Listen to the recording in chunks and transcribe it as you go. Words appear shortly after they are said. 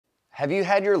Have you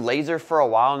had your laser for a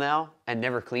while now and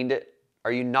never cleaned it?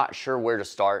 Are you not sure where to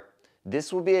start?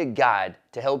 This will be a guide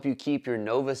to help you keep your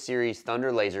Nova Series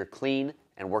Thunder laser clean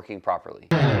and working properly.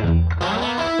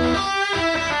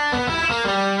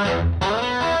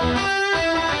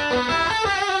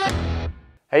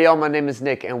 Hey y'all, my name is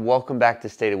Nick and welcome back to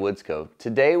State of Woods Cove.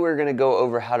 Today we're going to go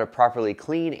over how to properly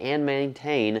clean and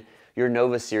maintain your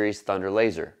Nova Series Thunder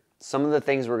laser. Some of the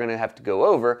things we're going to have to go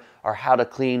over are how to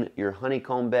clean your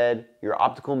honeycomb bed, your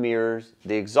optical mirrors,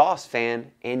 the exhaust fan,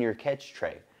 and your catch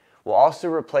tray. We'll also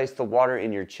replace the water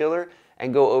in your chiller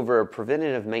and go over a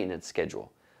preventative maintenance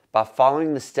schedule. By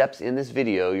following the steps in this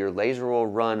video, your laser will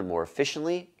run more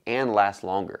efficiently and last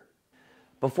longer.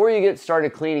 Before you get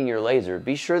started cleaning your laser,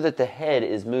 be sure that the head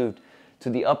is moved to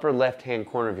the upper left-hand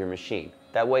corner of your machine.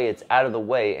 That way it's out of the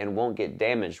way and won't get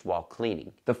damaged while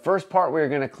cleaning. The first part we're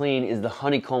going to clean is the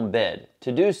honeycomb bed.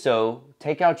 To do so,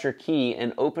 take out your key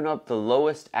and open up the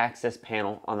lowest access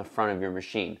panel on the front of your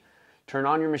machine. Turn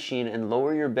on your machine and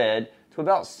lower your bed to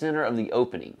about center of the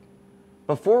opening.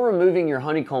 Before removing your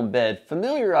honeycomb bed,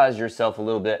 familiarize yourself a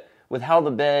little bit with how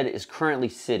the bed is currently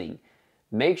sitting.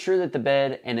 Make sure that the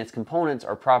bed and its components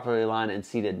are properly aligned and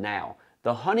seated now.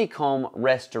 The honeycomb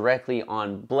rests directly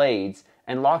on blades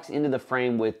and locks into the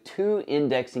frame with 2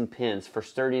 indexing pins for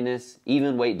sturdiness,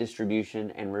 even weight distribution,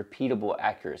 and repeatable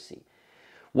accuracy.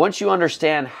 Once you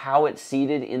understand how it's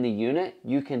seated in the unit,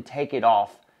 you can take it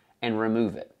off and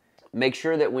remove it. Make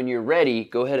sure that when you're ready,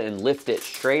 go ahead and lift it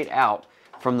straight out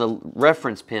from the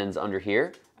reference pins under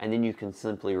here, and then you can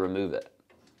simply remove it.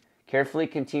 Carefully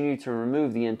continue to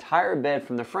remove the entire bed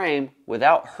from the frame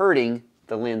without hurting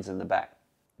the lens in the back.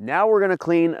 Now we're going to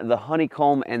clean the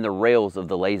honeycomb and the rails of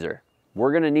the laser.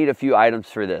 We're going to need a few items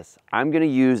for this. I'm going to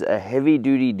use a heavy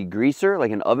duty degreaser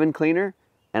like an oven cleaner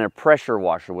and a pressure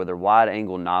washer with a wide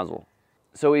angle nozzle.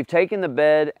 So we've taken the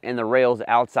bed and the rails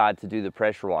outside to do the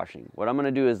pressure washing. What I'm going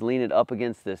to do is lean it up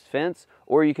against this fence,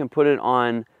 or you can put it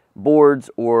on boards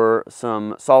or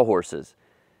some sawhorses.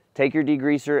 Take your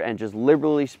degreaser and just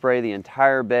liberally spray the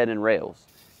entire bed and rails.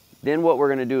 Then what we're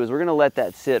going to do is we're going to let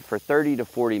that sit for 30 to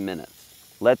 40 minutes.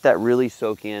 Let that really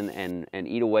soak in and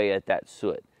eat away at that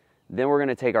soot. Then we're going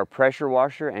to take our pressure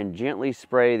washer and gently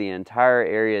spray the entire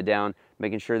area down,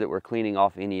 making sure that we're cleaning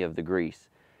off any of the grease.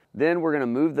 Then we're going to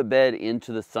move the bed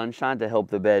into the sunshine to help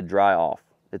the bed dry off.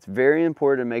 It's very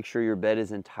important to make sure your bed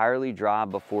is entirely dry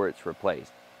before it's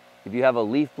replaced. If you have a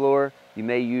leaf blower, you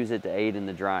may use it to aid in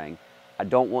the drying. I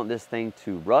don't want this thing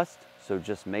to rust, so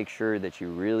just make sure that you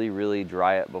really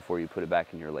dry it before you put it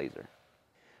back in your laser.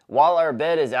 While our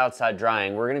bed is outside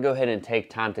drying, we're going to go ahead and take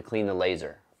time to clean the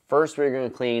laser. First, we're going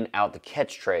to clean out the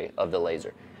catch tray of the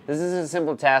laser. This is a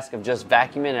simple task of just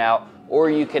vacuuming it out, or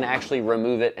you can actually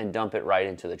remove it and dump it right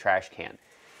into the trash can.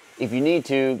 If you need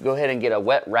to, go ahead and get a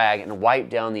wet rag and wipe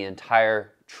down the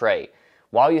entire tray.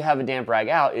 While you have a damp rag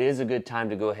out, it is a good time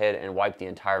to go ahead and wipe the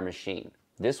entire machine.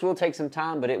 This will take some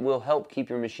time, but it will help keep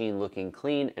your machine looking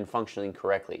clean and functioning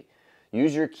correctly.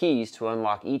 Use your keys to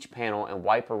unlock each panel and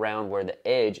wipe around where the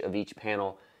edge of each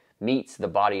panel meets the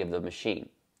body of the machine.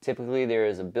 Typically, there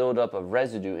is a buildup of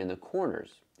residue in the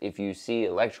corners. If you see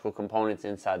electrical components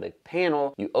inside the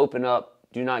panel, you open up,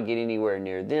 do not get anywhere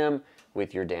near them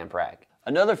with your damp rag.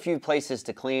 Another few places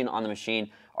to clean on the machine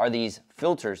are these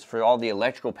filters for all the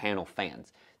electrical panel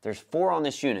fans. There's 4 on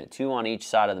this unit, 2 on each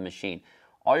side of the machine.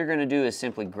 All you're going to do is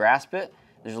simply grasp it.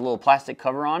 There's a little plastic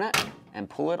cover on it and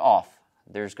pull it off.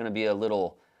 There's going to be a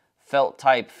little felt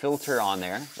type filter on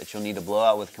there that you'll need to blow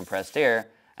out with compressed air,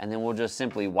 and then we'll just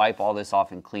simply wipe all this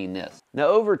off and clean this. Now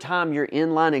over time, your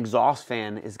inline exhaust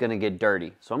fan is going to get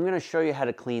dirty, so I'm going to show you how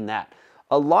to clean that.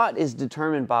 A lot is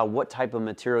determined by what type of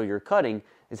material you're cutting,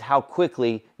 is how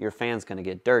quickly your fan's going to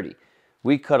get dirty.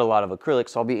 We cut a lot of acrylic,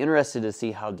 so I'll be interested to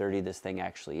see how dirty this thing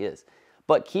actually is.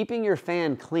 But keeping your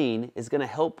fan clean is going to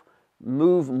help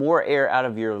move more air out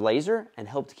of your laser and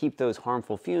help to keep those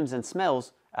harmful fumes and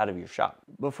smells out of your shop.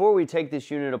 Before we take this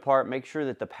unit apart, make sure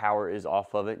that the power is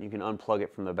off of it. You can unplug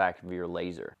it from the back of your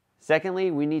laser.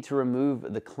 Secondly, we need to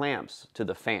remove the clamps to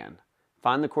the fan.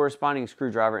 Find the corresponding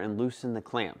screwdriver and loosen the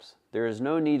clamps. There is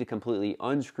no need to completely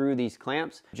unscrew these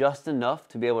clamps, just enough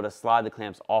to be able to slide the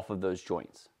clamps off of those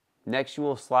joints. Next, you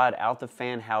will slide out the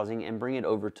fan housing and bring it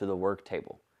over to the work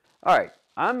table. All right,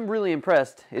 I'm really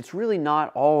impressed. It's really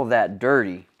not all that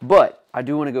dirty, but I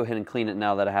do want to go ahead and clean it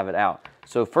now that I have it out.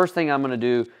 So first thing I'm going to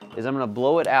do is I'm going to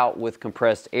blow it out with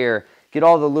compressed air, get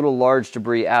all the little large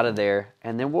debris out of there,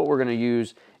 and then what we're going to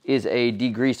use is a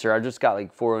degreaser. I just got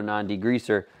like 409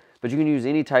 degreaser, but you can use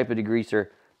any type of degreaser.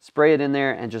 Spray it in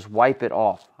there and just wipe it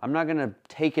off. I'm not going to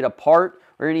take it apart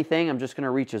or anything. I'm just going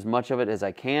to reach as much of it as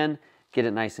I can, get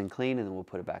it nice and clean, and then we'll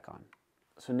put it back on.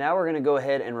 So now we're going to go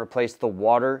ahead and replace the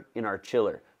water in our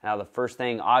chiller. Now the first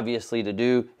thing obviously to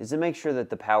do is to make sure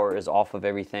that the power is off of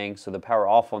everything. So the power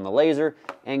off on the laser,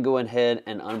 and go ahead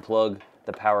and unplug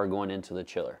the power going into the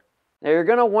chiller. Now you're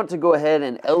going to want to go ahead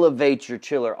and elevate your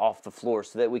chiller off the floor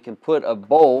so that we can put a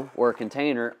bowl or a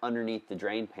container underneath the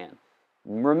drain pan.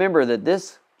 Remember that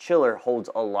this chiller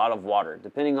holds a lot of water.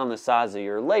 Depending on the size of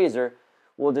your laser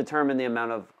will determine the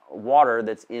amount of water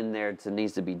that's in there that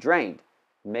needs to be drained.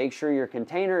 Make sure your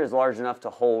container is large enough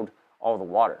to hold all the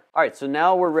water. All right, so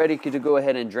now we're ready to go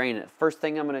ahead and drain it. First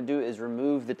thing I'm going to do is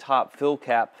remove the top fill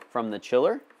cap from the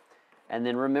chiller. And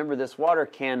then remember, this water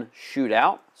can shoot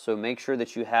out, so make sure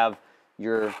that you have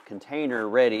your container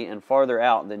ready and farther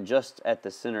out than just at the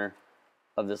center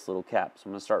of this little cap. So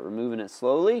I'm going to start removing it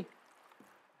slowly,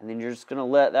 and then you're just going to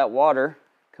let that water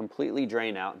completely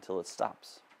drain out until it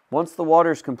stops. Once the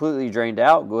water is completely drained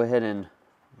out, go ahead and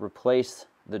replace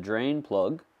the drain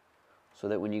plug so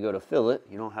that when you go to fill it,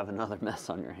 you don't have another mess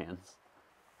on your hands.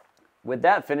 With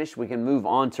that finished, we can move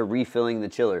on to refilling the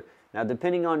chiller. Now,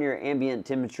 depending on your ambient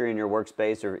temperature in your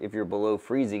workspace, or if you're below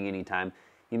freezing anytime,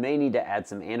 you may need to add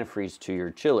some antifreeze to your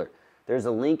chiller. There's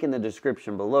a link in the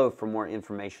description below for more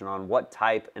information on what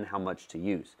type and how much to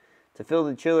use. To fill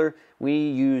the chiller, we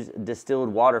use distilled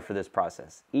water for this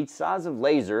process. Each size of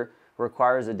laser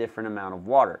requires a different amount of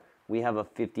water. We have a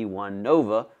 51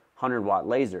 Nova 100-watt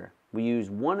laser. We use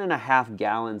 1.5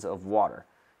 gallons of water.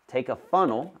 Take a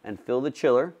funnel and fill the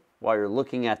chiller while you're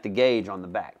looking at the gauge on the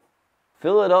back.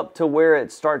 Fill it up to where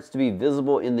it starts to be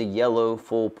visible in the yellow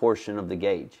full portion of the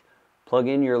gauge. Plug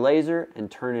in your laser and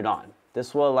turn it on.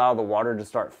 This will allow the water to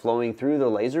start flowing through the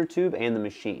laser tube and the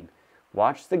machine.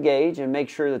 Watch the gauge and make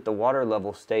sure that the water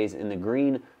level stays in the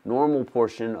green normal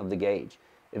portion of the gauge.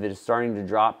 If it is starting to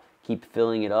drop, keep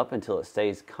filling it up until it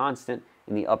stays constant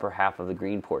in the upper half of the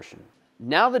green portion.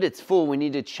 Now that it's full, we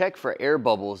need to check for air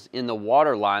bubbles in the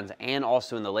water lines and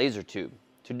also in the laser tube.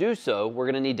 To do so, we're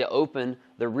going to need to open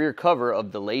the rear cover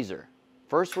of the laser.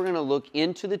 First, we're going to look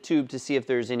into the tube to see if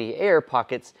there's any air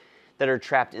pockets that are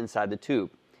trapped inside the tube.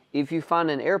 If you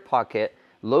find an air pocket,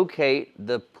 locate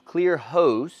the clear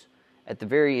hose at the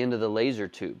very end of the laser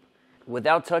tube.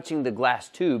 Without touching the glass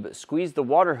tube, squeeze the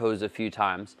water hose a few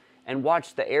times and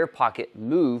watch the air pocket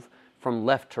move from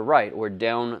left to right or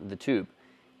down the tube.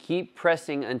 Keep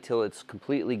pressing until it's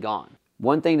completely gone.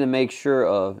 One thing to make sure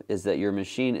of is that your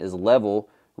machine is level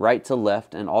right to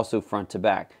left and also front to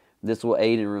back. This will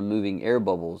aid in removing air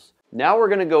bubbles. Now we're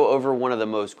going to go over one of the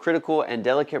most critical and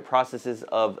delicate processes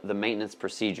of the maintenance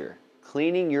procedure.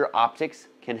 Cleaning your optics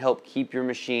can help keep your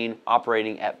machine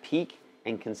operating at peak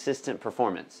and consistent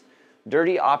performance.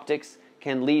 Dirty optics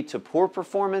can lead to poor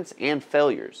performance and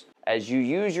failures. As you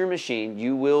use your machine,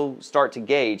 you will start to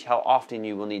gauge how often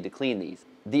you will need to clean these.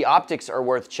 The optics are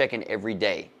worth checking every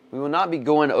day. We will not be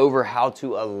going over how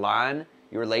to align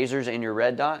your lasers and your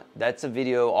red dot. That's a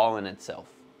video all in itself.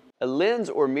 A lens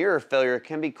or mirror failure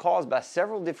can be caused by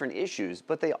several different issues,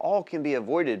 but they all can be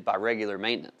avoided by regular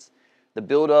maintenance. The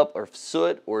buildup of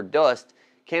soot or dust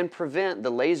can prevent the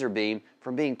laser beam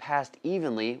from being passed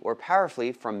evenly or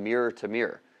powerfully from mirror to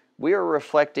mirror. We are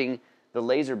reflecting the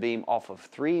laser beam off of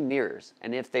 3 mirrors,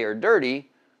 and if they are dirty,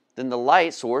 then the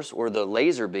light source or the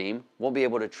laser beam won't be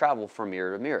able to travel from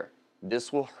mirror to mirror.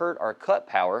 This will hurt our cut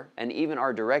power and even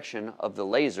our direction of the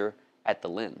laser at the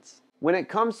lens. When it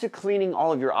comes to cleaning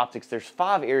all of your optics, there's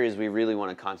 5 areas we really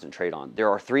want to concentrate on. There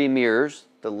are 3 mirrors,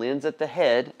 the lens at the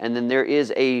head, and then there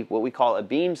is what we call a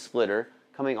beam splitter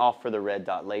coming off for the red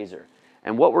dot laser.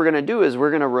 And what we're going to do is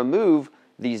we're going to remove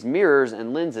these mirrors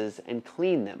and lenses and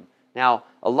clean them. Now,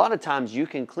 a lot of times you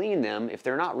can clean them, if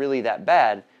they're not really that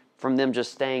bad, from them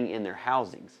just staying in their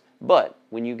housings. But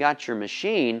when you got your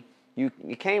machine, you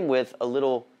came with a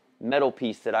little metal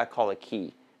piece that I call a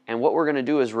key. And what we're going to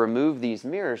do is remove these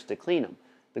mirrors to clean them.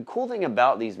 The cool thing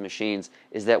about these machines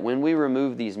is that when we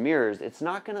remove these mirrors, it's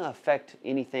not going to affect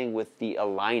anything with the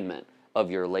alignment of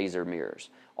your laser mirrors.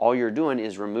 All you're doing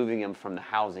is removing them from the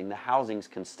housing. The housings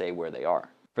can stay where they are.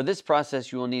 For this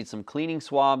process, you will need some cleaning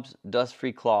swabs,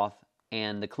 dust-free cloth,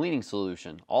 and the cleaning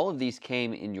solution. All of these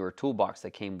came in your toolbox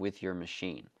that came with your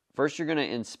machine. First, you're going to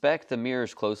inspect the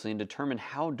mirrors closely and determine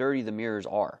how dirty the mirrors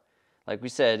are. Like we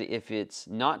said, if it's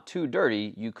not too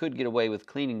dirty, you could get away with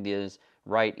cleaning these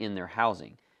right in their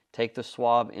housing. Take the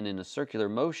swab and in a circular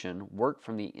motion, work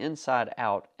from the inside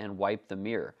out and wipe the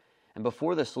mirror. And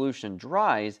before the solution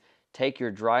dries, take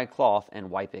your dry cloth and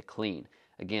wipe it clean.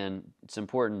 Again, it's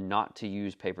important not to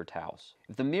use paper towels.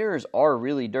 If the mirrors are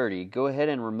really dirty, go ahead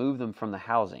and remove them from the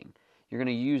housing. You're going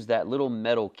to use that little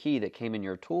metal key that came in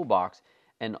your toolbox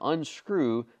and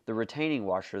unscrew the retaining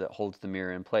washer that holds the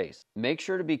mirror in place. Make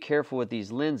sure to be careful with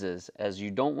these lenses, as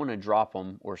you don't want to drop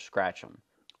them or scratch them.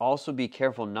 Also be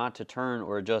careful not to turn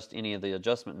or adjust any of the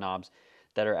adjustment knobs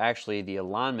that are actually the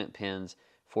alignment pins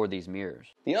for these mirrors.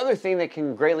 The other thing that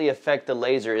can greatly affect the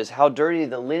laser is how dirty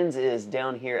the lens is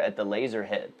down here at the laser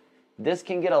head. This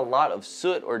can get a lot of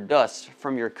soot or dust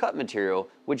from your cut material,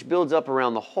 which builds up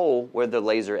around the hole where the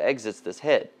laser exits this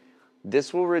head.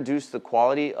 This will reduce the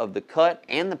quality of the cut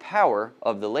and the power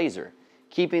of the laser.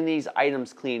 Keeping these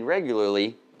items clean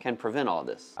regularly can prevent all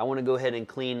this. I want to go ahead and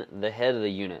clean the head of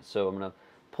the unit. So I'm going to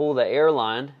pull the air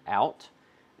line out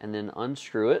and then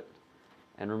unscrew it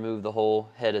and remove the whole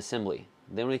head assembly.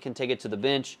 Then we can take it to the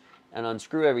bench and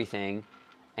unscrew everything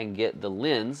and get the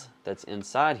lens that's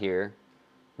inside here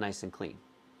nice and clean.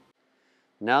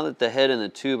 Now that the head and the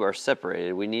tube are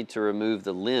separated, we need to remove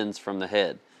the lens from the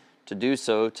head. To do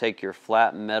so, take your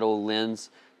flat metal lens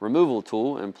removal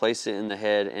tool and place it in the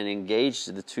head and engage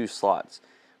the two slots,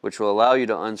 which will allow you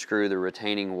to unscrew the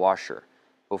retaining washer.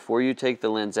 Before you take the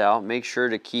lens out, make sure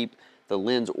to keep the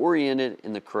lens oriented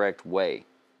in the correct way.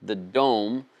 The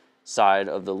dome side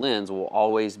of the lens will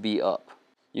always be up.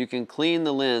 You can clean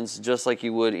the lens just like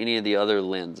you would any of the other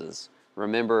lenses.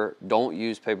 Remember, don't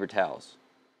use paper towels.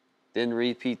 Then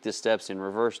repeat the steps in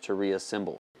reverse to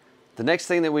reassemble. The next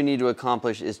thing that we need to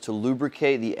accomplish is to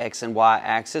lubricate the X and Y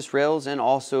axis rails and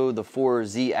also the 4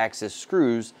 Z axis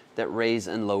screws that raise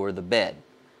and lower the bed.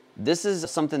 This is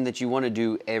something that you want to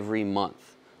do every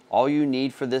month. All you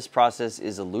need for this process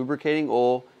is a lubricating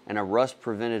oil and a rust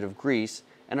preventative grease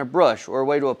and a brush or a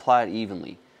way to apply it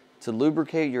evenly. To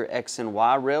lubricate your X and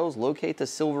Y rails, locate the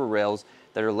silver rails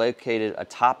that are located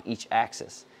atop each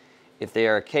axis. If they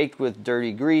are caked with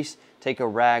dirty grease, take a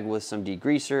rag with some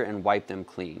degreaser and wipe them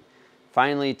clean.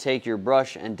 Finally, take your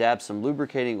brush and dab some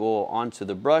lubricating oil onto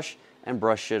the brush and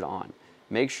brush it on.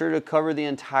 Make sure to cover the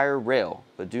entire rail,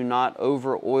 but do not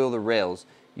over oil the rails.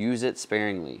 Use it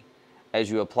sparingly. As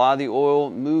you apply the oil,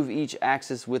 move each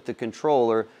axis with the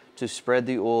controller to spread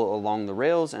the oil along the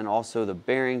rails and also the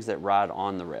bearings that ride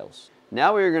on the rails.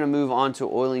 Now we are going to move on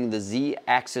to oiling the Z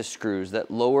axis screws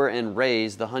that lower and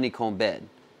raise the honeycomb bed.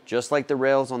 Just like the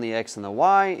rails on the X and the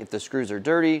Y, if the screws are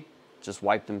dirty, just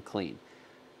wipe them clean.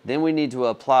 Then we need to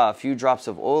apply a few drops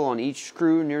of oil on each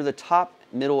screw near the top,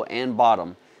 middle, and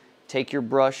bottom. Take your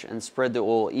brush and spread the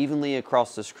oil evenly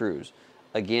across the screws.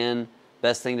 Again,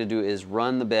 best thing to do is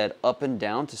run the bed up and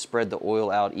down to spread the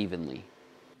oil out evenly.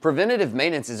 Preventative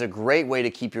maintenance is a great way to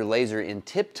keep your laser in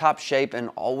tip-top shape and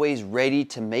always ready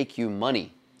to make you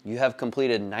money. You have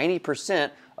completed 90%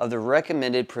 of the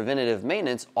recommended preventative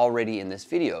maintenance already in this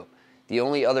video. The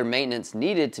only other maintenance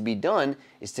needed to be done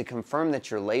is to confirm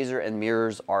that your laser and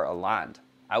mirrors are aligned.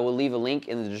 I will leave a link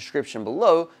in the description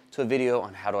below to a video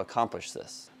on how to accomplish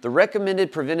this. The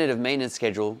recommended preventative maintenance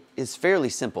schedule is fairly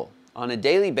simple. On a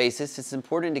daily basis, it's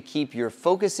important to keep your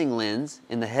focusing lens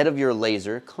in the head of your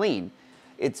laser clean.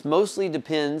 It mostly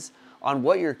depends on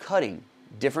what you're cutting.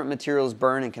 Different materials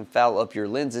burn and can foul up your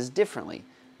lenses differently.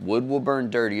 Wood will burn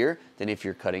dirtier than if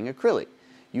you're cutting acrylic.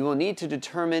 You will need to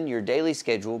determine your daily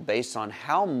schedule based on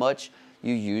how much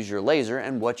you use your laser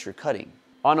and what you're cutting.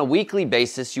 On a weekly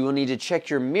basis, you will need to check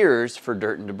your mirrors for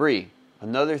dirt and debris.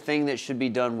 Another thing that should be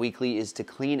done weekly is to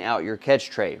clean out your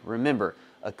catch tray. Remember,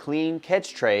 a clean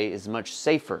catch tray is much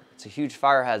safer. It's a huge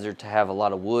fire hazard to have a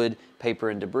lot of wood,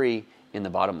 paper, and debris in the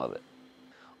bottom of it.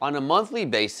 On a monthly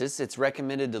basis, it's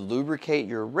recommended to lubricate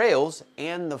your rails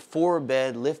and the 4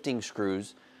 bed lifting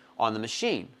screws on the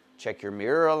machine. Check your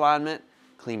mirror alignment,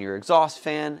 clean your exhaust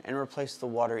fan, and replace the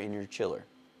water in your chiller.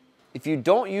 If you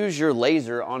don't use your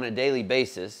laser on a daily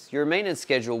basis, your maintenance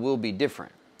schedule will be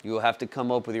different. You will have to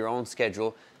come up with your own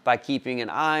schedule by keeping an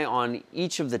eye on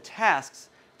each of the tasks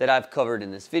that I've covered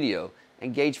in this video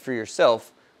and gauge for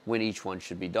yourself when each one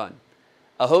should be done.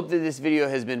 I hope that this video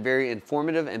has been very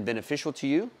informative and beneficial to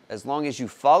you. As long as you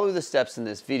follow the steps in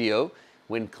this video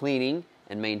when cleaning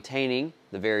and maintaining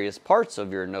the various parts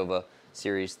of your Nova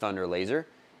Series Thunder laser,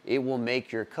 it will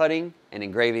make your cutting and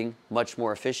engraving much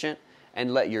more efficient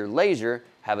and let your laser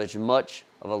have as much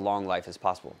of a long life as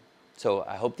possible. So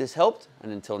I hope this helped,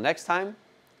 and until next time,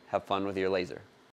 have fun with your laser.